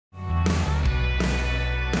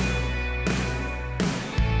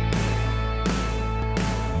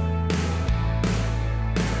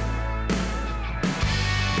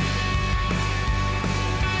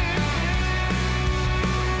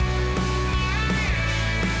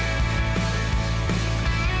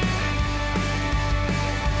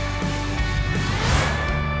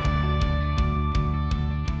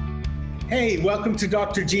Hey, welcome to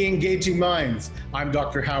Dr. G Engaging Minds. I'm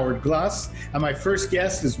Dr. Howard Gluss, and my first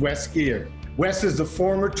guest is Wes Geer. Wes is the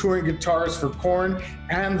former touring guitarist for Korn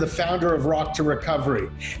and the founder of Rock to Recovery.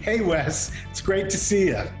 Hey, Wes, it's great to see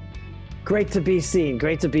you. Great to be seen.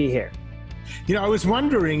 Great to be here. You know, I was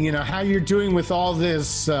wondering, how you're doing with all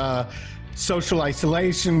this social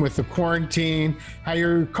isolation, with the quarantine, how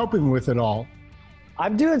you're coping with it all.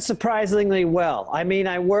 I'm doing surprisingly well. I mean,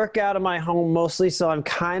 I work out of my home mostly, so I'm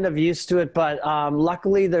kind of used to it. But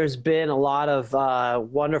luckily, there's been a lot of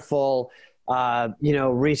wonderful,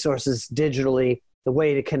 resources digitally, the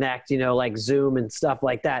way to connect, like Zoom and stuff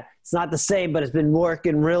like that. It's not the same, but it's been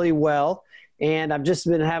working really well. And I've just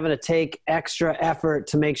been having to take extra effort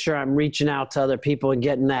to make sure I'm reaching out to other people and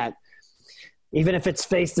getting that. Even if it's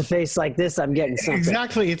face-to-face like this, I'm getting something.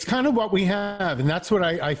 Exactly. It's kind of what we have. And that's what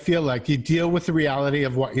I feel like. You deal with the reality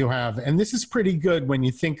of what you have. And this is pretty good when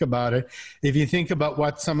you think about it. If you think about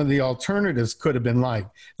what some of the alternatives could have been like,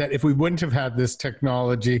 that if we wouldn't have had this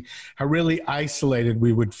technology, how really isolated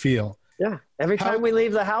we would feel. Yeah. Every time we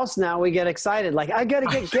leave the house now, we get excited. Like, I got to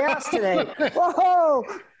get gas today. Whoa!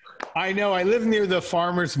 I know. I live near the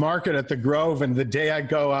farmer's market at the Grove, and the day I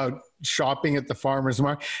go out shopping at the farmer's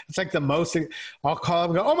market, it's like the most. I'll call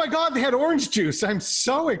them and go, oh my God, they had orange juice. I'm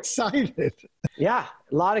so excited. Yeah,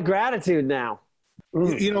 a lot of gratitude now.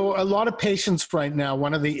 You know, a lot of patients right now,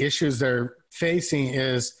 one of the issues they're facing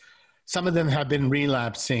is some of them have been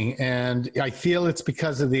relapsing, and I feel it's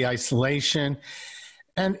because of the isolation.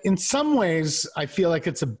 And in some ways, I feel like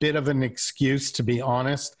it's a bit of an excuse, to be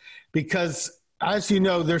honest, because as you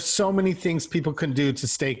know, there's so many things people can do to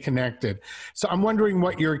stay connected. So I'm wondering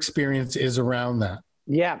what your experience is around that.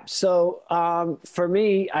 Yeah. So for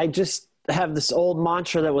me, I just have this old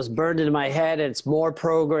mantra that was burned into my head. And it's more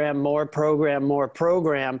program, more program, more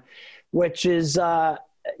program, which is,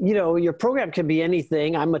 your program can be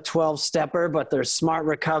anything. I'm a 12-stepper, but there's smart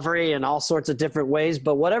recovery and all sorts of different ways.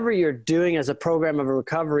 But whatever you're doing as a program of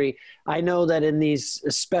recovery, I know that in these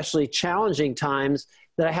especially challenging times,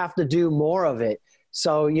 that I have to do more of it.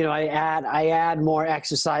 So, I add more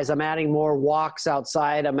exercise. I'm adding more walks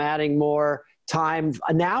outside. I'm adding more time.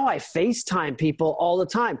 Now I FaceTime people all the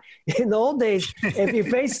time. In the old days, if you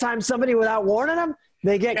FaceTime somebody without warning them,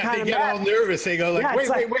 they get kind of mad. All nervous. They go like,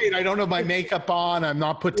 wait, I don't have my makeup on. I'm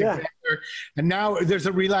not put together. And now there's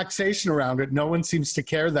a relaxation around it. No one seems to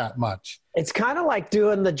care that much. It's kind of like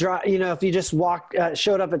doing the drive, if you just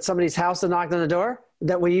showed up at somebody's house and knocked on the door.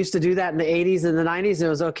 That we used to do that in the 80s and the 90s, and it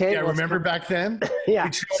was okay. Yeah, remember back then? Yeah.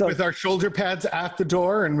 We'd show up with our shoulder pads at the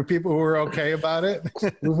door, and people were okay about it.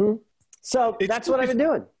 Mm-hmm. So that's what I've been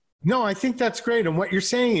doing. No, I think that's great. And what you're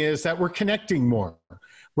saying is that we're connecting more.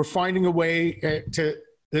 We're finding a way to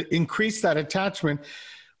increase that attachment,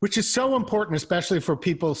 which is so important, especially for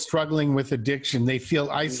people struggling with addiction. They feel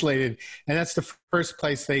isolated, and that's the first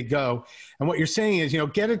place they go. And what you're saying is,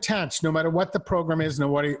 get attached, no matter what the program is,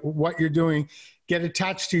 no matter what you're doing. Get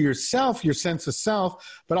attached to yourself, your sense of self,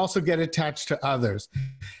 but also get attached to others.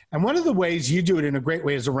 And one of the ways you do it in a great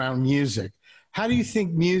way is around music. How do you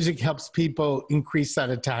think music helps people increase that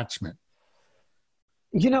attachment?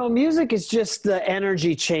 Music is just the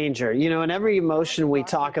energy changer, and every emotion we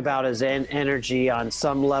talk about is energy on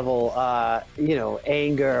some level,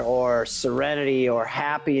 anger or serenity or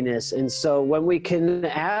happiness. And so when we can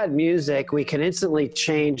add music, we can instantly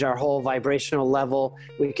change our whole vibrational level.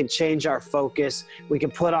 We can change our focus. We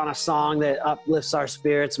can put on a song that uplifts our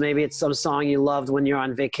spirits. Maybe it's some song you loved when you're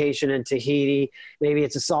on vacation in Tahiti. Maybe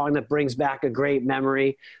it's a song that brings back a great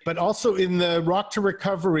memory. But also in the Rock to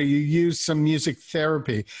Recovery, you use some music therapy.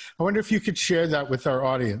 I wonder if you could share that with our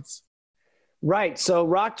audience. Right. So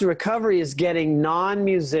Rock to Recovery is getting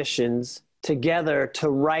non-musicians together to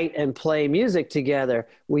write and play music together.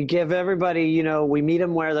 We give everybody, we meet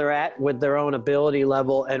them where they're at with their own ability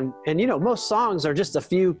level. And most songs are just a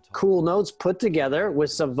few cool notes put together with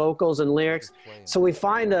some vocals and lyrics. So we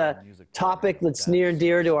find a topic that's near and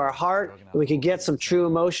dear to our heart. We can get some true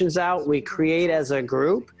emotions out. We create as a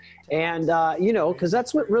group. And, because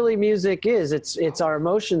that's what really music is. It's our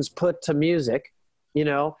emotions put to music,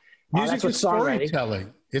 Music is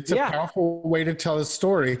storytelling. It's a powerful way to tell a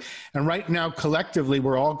story. And right now, collectively,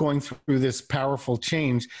 we're all going through this powerful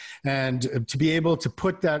change. And to be able to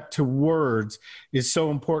put that to words is so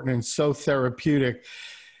important and so therapeutic.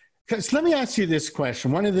 Because let me ask you this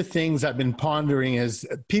question. One of the things I've been pondering is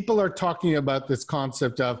people are talking about this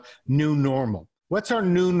concept of new normal. What's our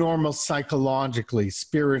new normal psychologically,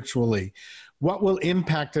 spiritually? what will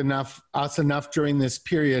impact us enough during this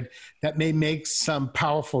period that may make some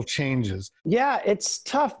powerful changes? Yeah, it's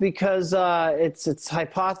tough because it's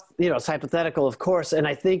hypothetical, of course. And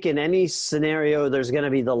I think in any scenario, there's going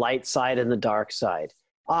to be the light side and the dark side.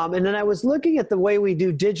 And then I was looking at the way we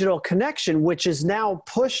do digital connection, which has now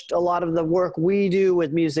pushed a lot of the work we do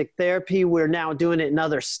with music therapy. We're now doing it in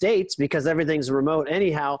other states because everything's remote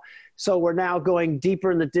anyhow. So we're now going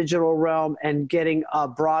deeper in the digital realm and getting a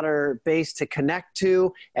broader base to connect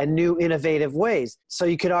to and new innovative ways. So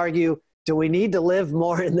you could argue, do we need to live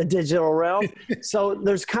more in the digital realm? So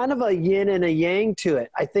there's kind of a yin and a yang to it.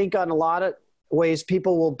 I think on a lot of ways,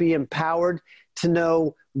 people will be empowered to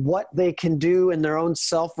know what they can do in their own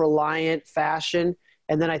self-reliant fashion.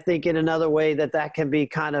 And then I think in another way that can be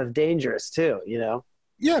kind of dangerous too, you know?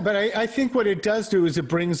 Yeah, but I think what it does do is it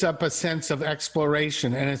brings up a sense of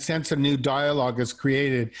exploration and a sense of new dialogue is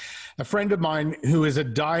created. A friend of mine who is a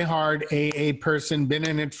diehard AA person, been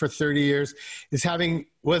in it for 30 years,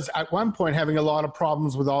 was at one point having a lot of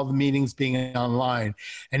problems with all the meetings being online.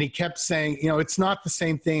 And he kept saying, you know, it's not the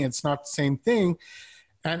same thing. It's not the same thing.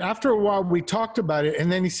 And after a while, we talked about it.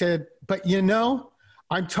 And then he said, but you know,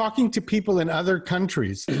 I'm talking to people in other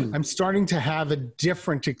countries. I'm starting to have a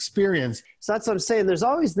different experience. So that's what I'm saying. There's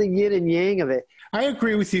always the yin and yang of it. I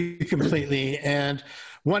agree with you completely. And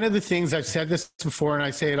one of the things, I've said this before, and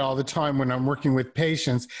I say it all the time when I'm working with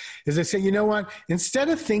patients, is I say, you know what, instead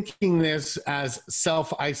of thinking this as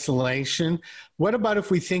self-isolation, what about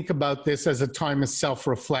if we think about this as a time of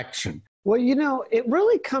self-reflection? Well, you know, it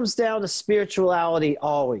really comes down to spirituality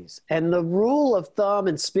always. And the rule of thumb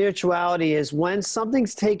in spirituality is when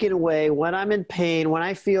something's taken away, when I'm in pain, when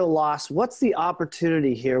I feel lost, what's the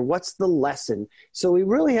opportunity here? What's the lesson? So we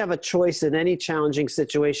really have a choice in any challenging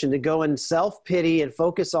situation to go in self-pity and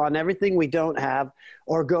focus on everything we don't have,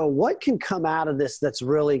 or go, what can come out of this that's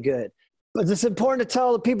really good? But it's important to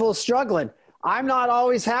tell the people struggling, I'm not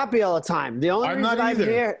always happy all the time. The only reason I'm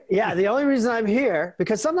here, the only reason I'm here,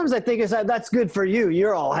 because sometimes I think is that's good for you.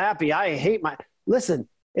 You're all happy. I hate listen,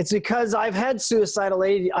 it's because I've had suicidal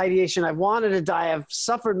ideation. I've wanted to die. I've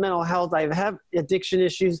suffered mental health. I've had addiction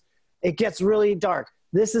issues. It gets really dark.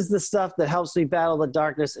 This is the stuff that helps me battle the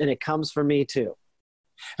darkness, and it comes from me too.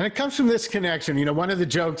 And it comes from this connection. You know, one of the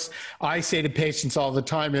jokes I say to patients all the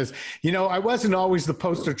time is, you know, I wasn't always the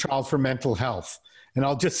poster child for mental health. And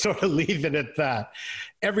I'll just sort of leave it at that.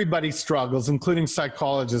 Everybody struggles, including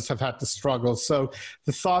psychologists have had to struggle. So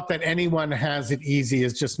the thought that anyone has it easy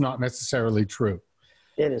is just not necessarily true.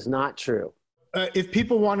 It is not true. If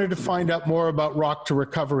people wanted to find out more about Rock to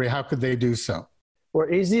Recovery, how could they do so?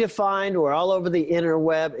 We're easy to find. We're all over the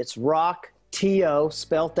interweb. It's Rock, T-O,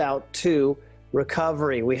 spelt out, to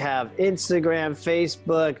Recovery. We have Instagram,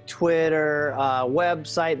 Facebook, Twitter,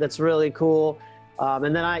 website that's really cool.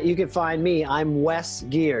 And then you can find me. I'm Wes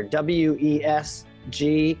Geer, W-E-S-G-E-E-R.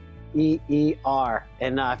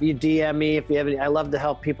 And if you DM me, if you have any, I love to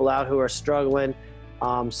help people out who are struggling.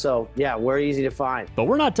 So yeah, we're easy to find. But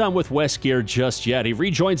we're not done with Wes Geer just yet. He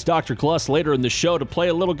rejoins Dr. Gluss later in the show to play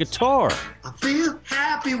a little guitar. I feel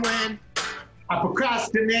happy when I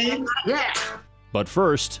procrastinate. Yeah. But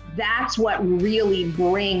first, that's what really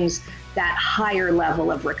brings that higher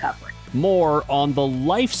level of recovery. More on the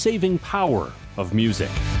life-saving power of music.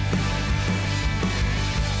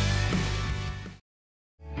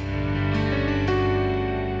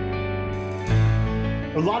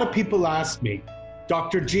 A lot of people ask me,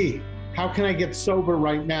 Dr. G, how can I get sober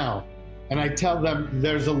right now? And I tell them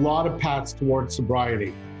there's a lot of paths towards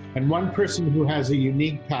sobriety. And one person who has a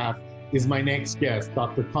unique path is my next guest,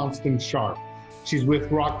 Dr. Constance Scharff. She's with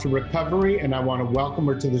Rock to Recovery, and I want to welcome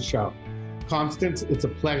her to the show. Constance, it's a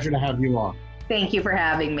pleasure to have you on. Thank you for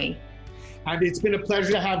having me. And it's been a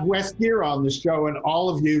pleasure to have Wes Geer on the show, and all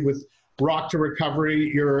of you with Rock to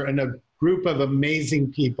Recovery. You're in a group of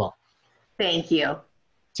amazing people. Thank you.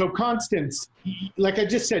 So Constance, like I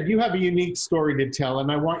just said, you have a unique story to tell,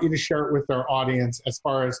 and I want you to share it with our audience as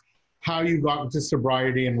far as how you got into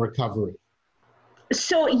sobriety and recovery.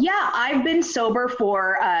 So yeah, I've been sober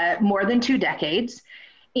for more than 2 decades.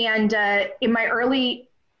 And in my early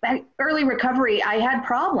recovery, I had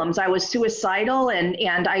problems. I was suicidal,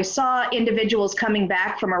 and I saw individuals coming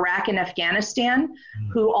back from Iraq and Afghanistan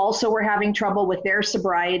who also were having trouble with their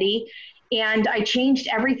sobriety. And I changed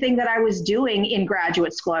everything that I was doing in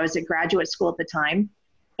graduate school. I was at graduate school at the time.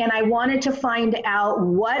 And I wanted to find out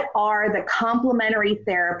what are the complementary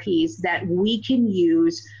therapies that we can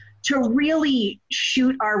use to really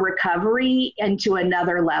shoot our recovery into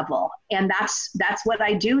another level. And that's what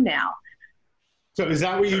I do now. So is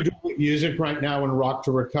that what you do with music right now in Rock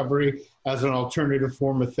to Recovery as an alternative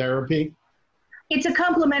form of therapy? It's a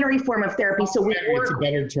complementary form of therapy. So we work, it's a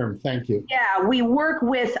better term. Thank you. Yeah, we work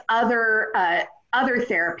with other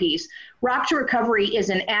therapies. Rock to Recovery is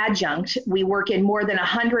an adjunct. We work in more than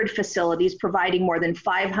 100 facilities, providing more than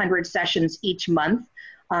 500 sessions each month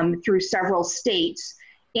through several states.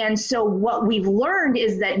 And so what we've learned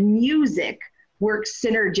is that music works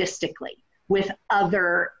synergistically with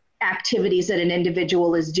other activities that an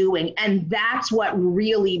individual is doing. And that's what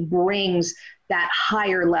really brings that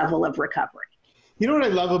higher level of recovery. You know what I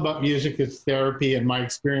love about music as therapy, and my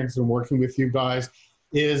experience in working with you guys,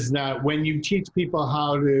 is that when you teach people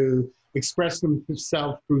how to express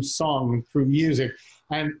themselves through song and through music,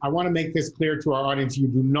 and I want to make this clear to our audience, you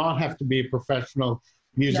do not have to be a professional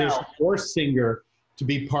musician or singer to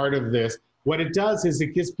be part of this. What it does is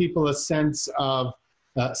it gives people a sense of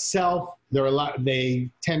self. They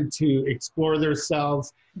tend to explore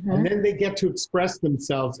themselves, and then they get to express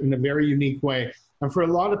themselves in a very unique way. And for a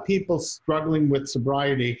lot of people struggling with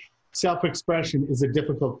sobriety, self-expression is a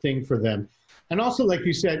difficult thing for them. And also, like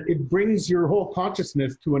you said, it brings your whole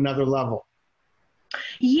consciousness to another level.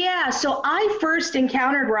 Yeah, so I first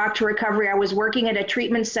encountered Rock to Recovery. I was working at a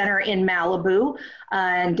treatment center in Malibu,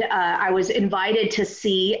 and I was invited to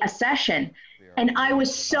see a session. And I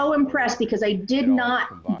was so impressed because I did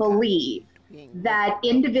not believe that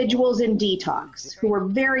individuals in detox who were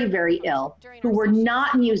very, very ill, who were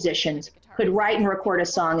not musicians, could write and record a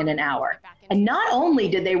song in an hour. And not only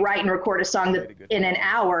did they write and record a song in an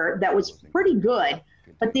hour that was pretty good,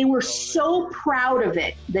 but they were so proud of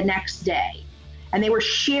it the next day. And they were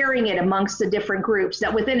sharing it amongst the different groups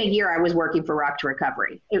that within a year I was working for Rock to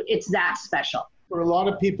Recovery. It's that special. For a lot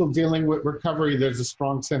of people dealing with recovery, there's a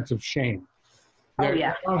strong sense of shame.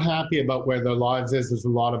 They're not happy about where their lives is. There's a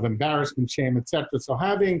lot of embarrassment, shame, etc. So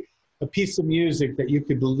having a piece of music that you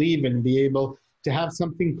could believe in and be able to have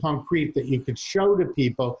something concrete that you could show to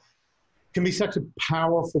people can be such a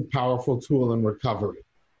powerful, powerful tool in recovery.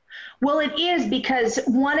 Well, it is, because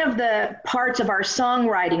one of the parts of our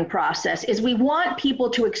songwriting process is we want people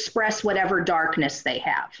to express whatever darkness they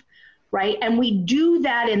have, right? And we do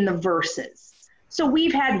that in the verses. So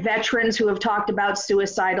we've had veterans who have talked about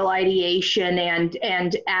suicidal ideation,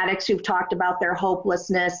 and addicts who've talked about their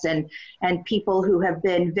hopelessness, and people who have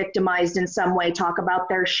been victimized in some way talk about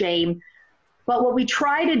their shame. But what we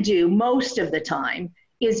try to do most of the time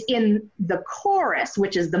is in the chorus,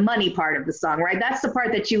 which is the money part of the song, right? That's the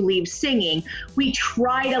part that you leave singing. We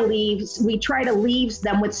try to leave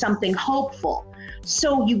them with something hopeful.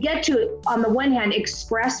 So you get to, on the one hand,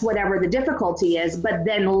 express whatever the difficulty is, but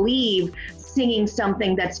then leave singing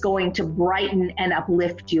something that's going to brighten and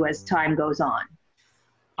uplift you as time goes on.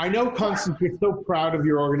 I know, Constance, you're so proud of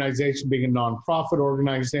your organization being a nonprofit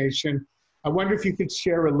organization. I wonder if you could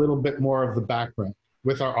share a little bit more of the background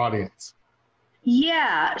with our audience.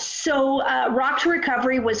 Yeah, so Rock to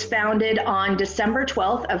Recovery was founded on December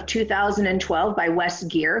 12th of 2012 by Wes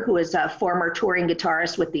Geer, who is a former touring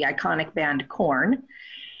guitarist with the iconic band Korn.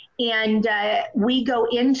 And we go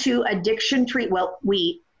into addiction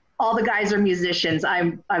all the guys are musicians.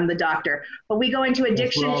 I'm the doctor, but we go into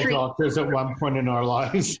addiction treatment. We're all doctors at one point in our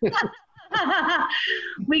lives.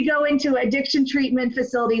 We go into addiction treatment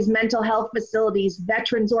facilities, mental health facilities,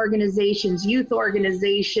 veterans organizations, youth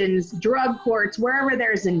organizations, drug courts, wherever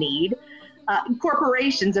there's a need,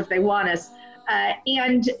 corporations if they want us,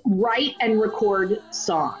 and write and record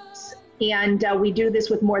songs. And we do this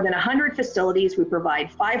with more than 100 facilities. We provide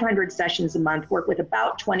 500 sessions a month, work with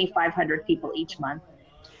about 2,500 people each month.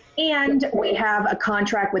 And we have a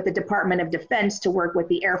contract with the Department of Defense to work with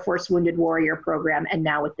the Air Force Wounded Warrior Program, and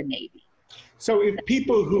now with the Navy. So if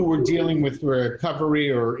people who were dealing with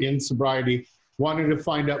recovery or in sobriety wanted to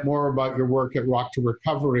find out more about your work at Rock to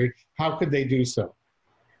Recovery, how could they do so?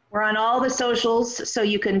 We're on all the socials, so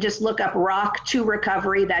you can just look up Rock to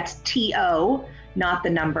Recovery, that's T-O, not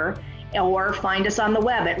the number, or find us on the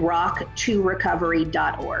web at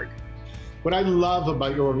rock2recovery.org. What I love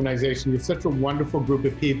about your organization, you're such a wonderful group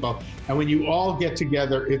of people, and when you all get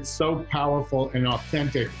together, it's so powerful and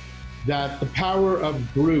authentic that the power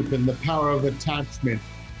of group and the power of attachment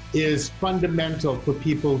is fundamental for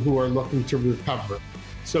people who are looking to recover.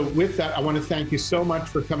 So with that, I want to thank you so much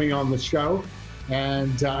for coming on the show,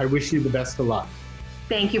 and I wish you the best of luck.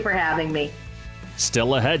 Thank you for having me.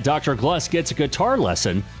 Still ahead, Dr. Gluss gets a guitar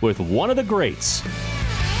lesson with one of the greats.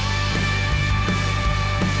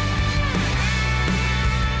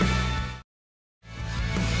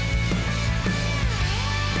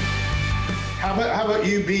 How about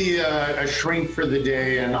you be a shrink for the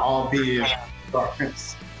day and I'll be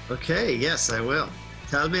darkness? Okay, yes, I will.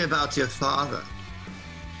 Tell me about your father.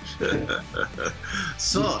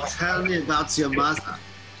 So, tell me about your mother.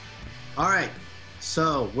 All right,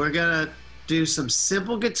 So we're going to do some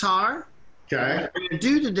simple guitar. Okay. What we're going to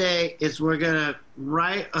do today is we're going to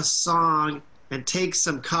write a song and take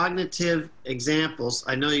some cognitive examples.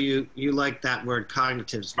 I know you like that word,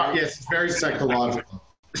 cognitive. Yes, it's very psychological.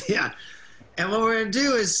 Yeah. And what we're going to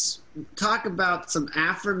do is talk about some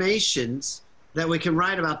affirmations that we can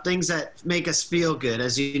write about, things that make us feel good.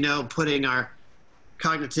 As you know, putting our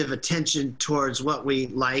cognitive attention towards what we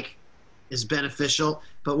like is beneficial.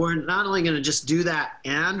 But we're not only going to just do that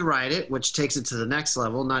and write it, which takes it to the next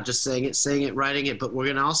level, not just saying it, writing it, but we're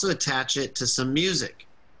going to also attach it to some music.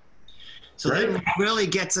 So that really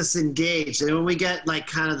gets us engaged. And when we get like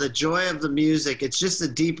kind of the joy of the music, it's just a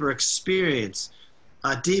deeper experience,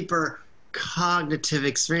 a deeper cognitive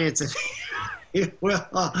experience. Well,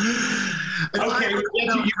 okay,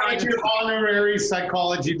 you got your honorary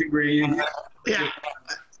psychology degree.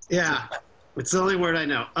 Yeah, it's the only word I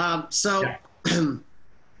know.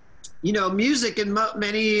 You know, music and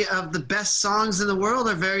many of the best songs in the world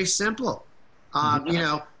are very simple. You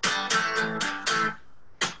know,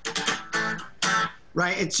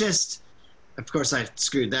 right? It's just, of course, I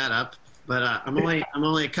screwed that up. But I'm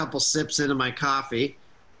only a couple sips into my coffee.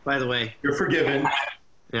 By the way, you're forgiven.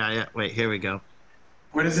 Yeah. Wait, here we go.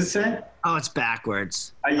 What does it say? Oh, it's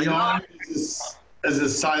backwards. I yawn as a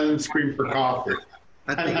silent scream for coffee.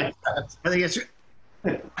 I think it's.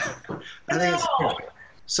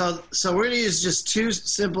 So we're going to use just two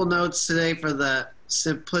simple notes today for the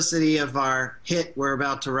simplicity of our hit we're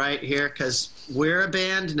about to write here, because we're a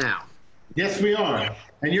band now. Yes, we are.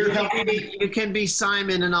 And you're helping me. You can be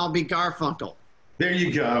Simon and I'll be Garfunkel. There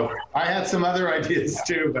you go. I had some other ideas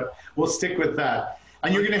too, but we'll stick with that.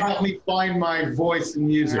 And you're going to help me find my voice in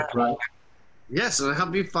music, right? Yes, it'll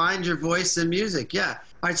help you find your voice in music, yeah.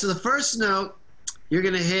 All right, so the first note you're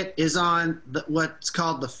going to hit is on what's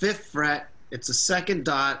called the 5th fret. It's a second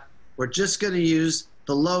dot. We're just going to use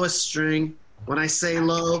the lowest string. When I say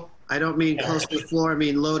low, I don't mean close to the floor. I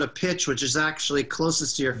mean low to pitch, which is actually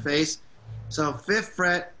closest to your face. So 5th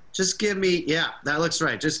fret, just give me, yeah, that looks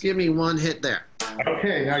right. Just give me one hit there.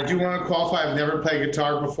 Okay, now I do want to qualify. I've never played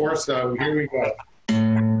guitar before, so here we go.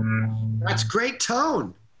 That's great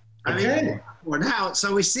tone. I mean, for now,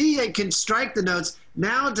 so we see it can strike the notes.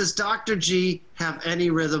 Now, does Dr. G have any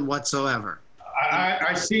rhythm whatsoever?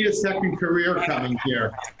 I see a second career coming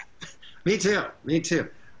here. Me too.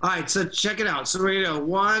 All right, so check it out. So we're going to go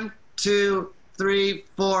 1, 2, 3,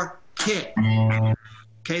 4, hit.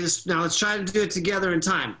 Okay, now let's try to do it together in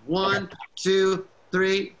time. 1, 2,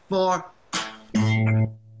 3, 4.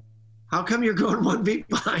 How come you're going one beat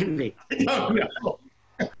behind me? Oh, no.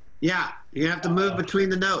 Yeah, you have to move between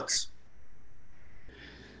the notes.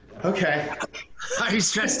 Okay. Are you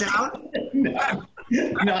stressed out? No,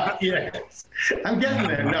 not yet. I'm getting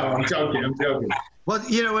there. No, I'm joking. Well,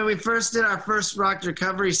 you know, when we first did our first rock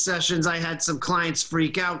recovery sessions, I had some clients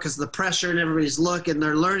freak out because the pressure and everybody's looking,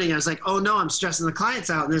 they're learning. I was like, oh no, I'm stressing the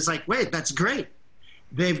clients out. And it's like, wait, that's great.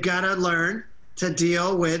 They've got to learn to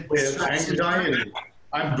deal with anxiety.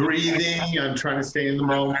 I'm breathing. I'm trying to stay in the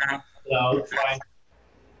moment.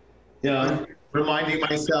 Reminding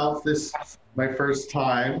myself this is my first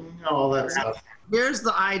time, all that stuff. Here's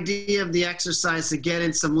the idea of the exercise to get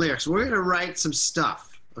in some lyrics. We're going to write some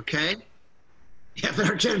stuff, okay? Yeah,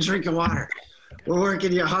 better get a drink of water. We're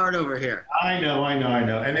working you hard over here. I know.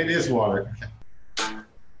 And it is water.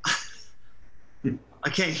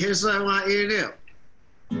 Okay, here's what I want you to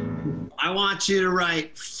do. I want you to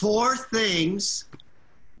write 4 things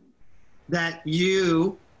that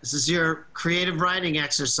this is your creative writing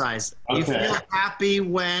exercise. Okay. You feel happy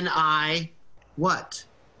when what?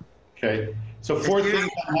 Okay. So 4 things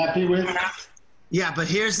I'm happy with? Yeah, but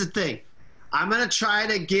here's the thing. I'm going to try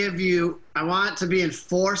to give you, I want it to be in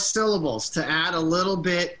 4 syllables to add a little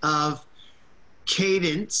bit of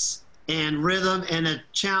cadence and rhythm and a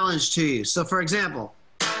challenge to you. So for example,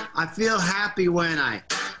 I feel happy when I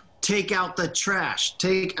take out the trash.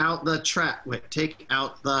 Take out the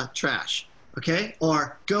trash. Okay?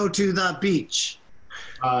 Or go to the beach.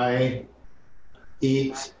 I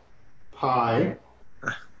eat pie.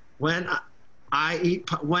 When I eat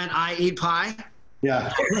pie?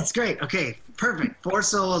 Yeah. That's great. Okay, perfect. 4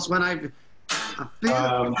 syllables. When I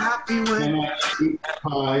feel happy when I eat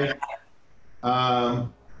pie.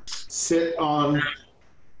 Sit on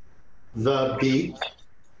the beach.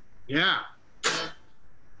 Yeah.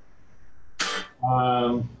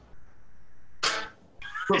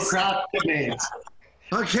 Procrastinate.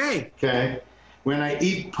 Okay. When I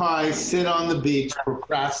eat pie, sit on the beach,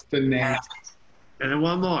 procrastinate. And then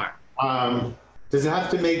one more. Does it have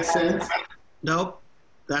to make sense? Nope.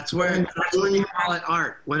 That's when you call it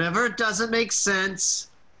art. Whenever it doesn't make sense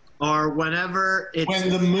or whenever it's... When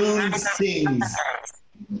the moon sings.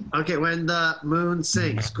 Okay, when the moon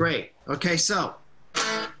sings. Great. Okay, so...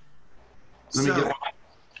 Let me get...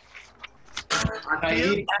 I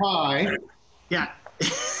eat pie. Yeah.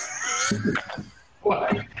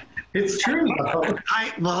 What? It's true, though.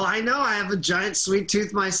 Well, I know I have a giant sweet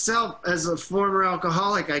tooth myself. As a former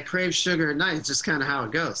alcoholic, I crave sugar at night. It's just kind of how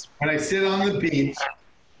it goes. And I sit on the beach,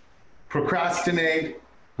 procrastinate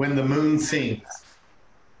when the moon sings.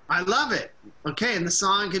 I love it. Okay, and the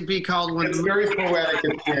song could be called When It's the very poetic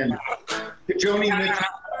at the end. The Joni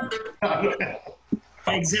Mitchell.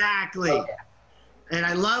 Exactly. And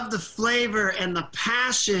I love the flavor and the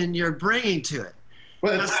passion you're bringing to it.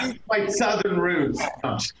 Well, it's like Southern roots.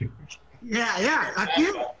 Yeah,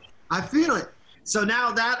 I feel it. So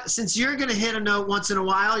now that, since you're going to hit a note once in a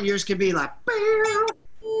while, yours can be like,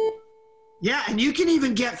 yeah, and you can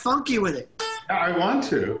even get funky with it. I want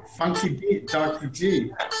to. Funky beat, Dr.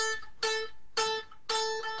 G.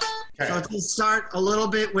 Okay. So it's going to start a little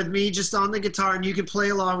bit with me just on the guitar, and you can play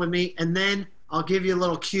along with me, and then I'll give you a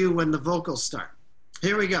little cue when the vocals start.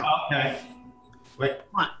 Here we go. Okay. Wait.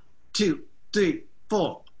 1, 2, 3,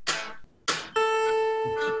 4.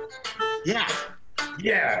 Yeah.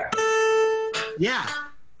 Yeah. Yeah.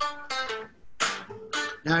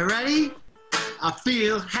 Now, ready? I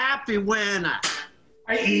feel happy when I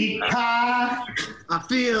eat pie. I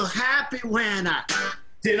feel happy when I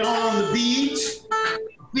Sit on the beach.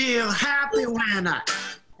 feel happy when I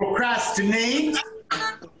Procrastinate.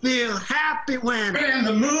 feel happy when And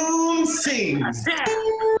the moon sings.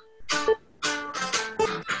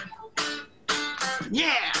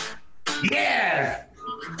 Yeah. Yeah.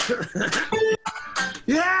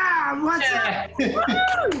 Yeah. What's Yeah. up?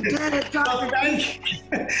 Woo! Get it, Well, Dr.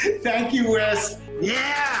 thank you, Wes.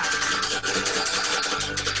 Yeah.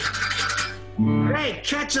 Hey,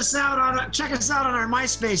 check us out on our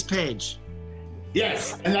MySpace page.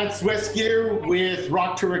 Yes, and that's Wes Geer with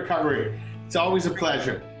Rock to Recovery. It's always a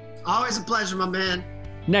pleasure. Always a pleasure, my man.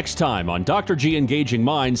 Next time on Dr. G Engaging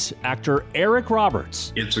Minds, actor Eric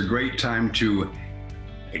Roberts. It's a great time to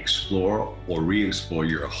explore or re-explore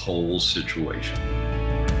your whole situation.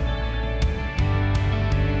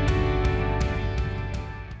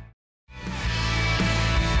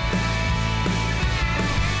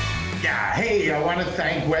 Yeah, hey, I want to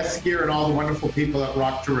thank Wes Geer and all the wonderful people at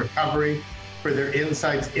Rock to Recovery for their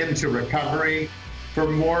insights into recovery. For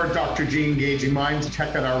more Dr. G Engaging Minds,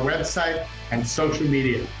 check out our website and social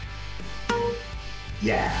media.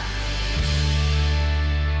 Yeah.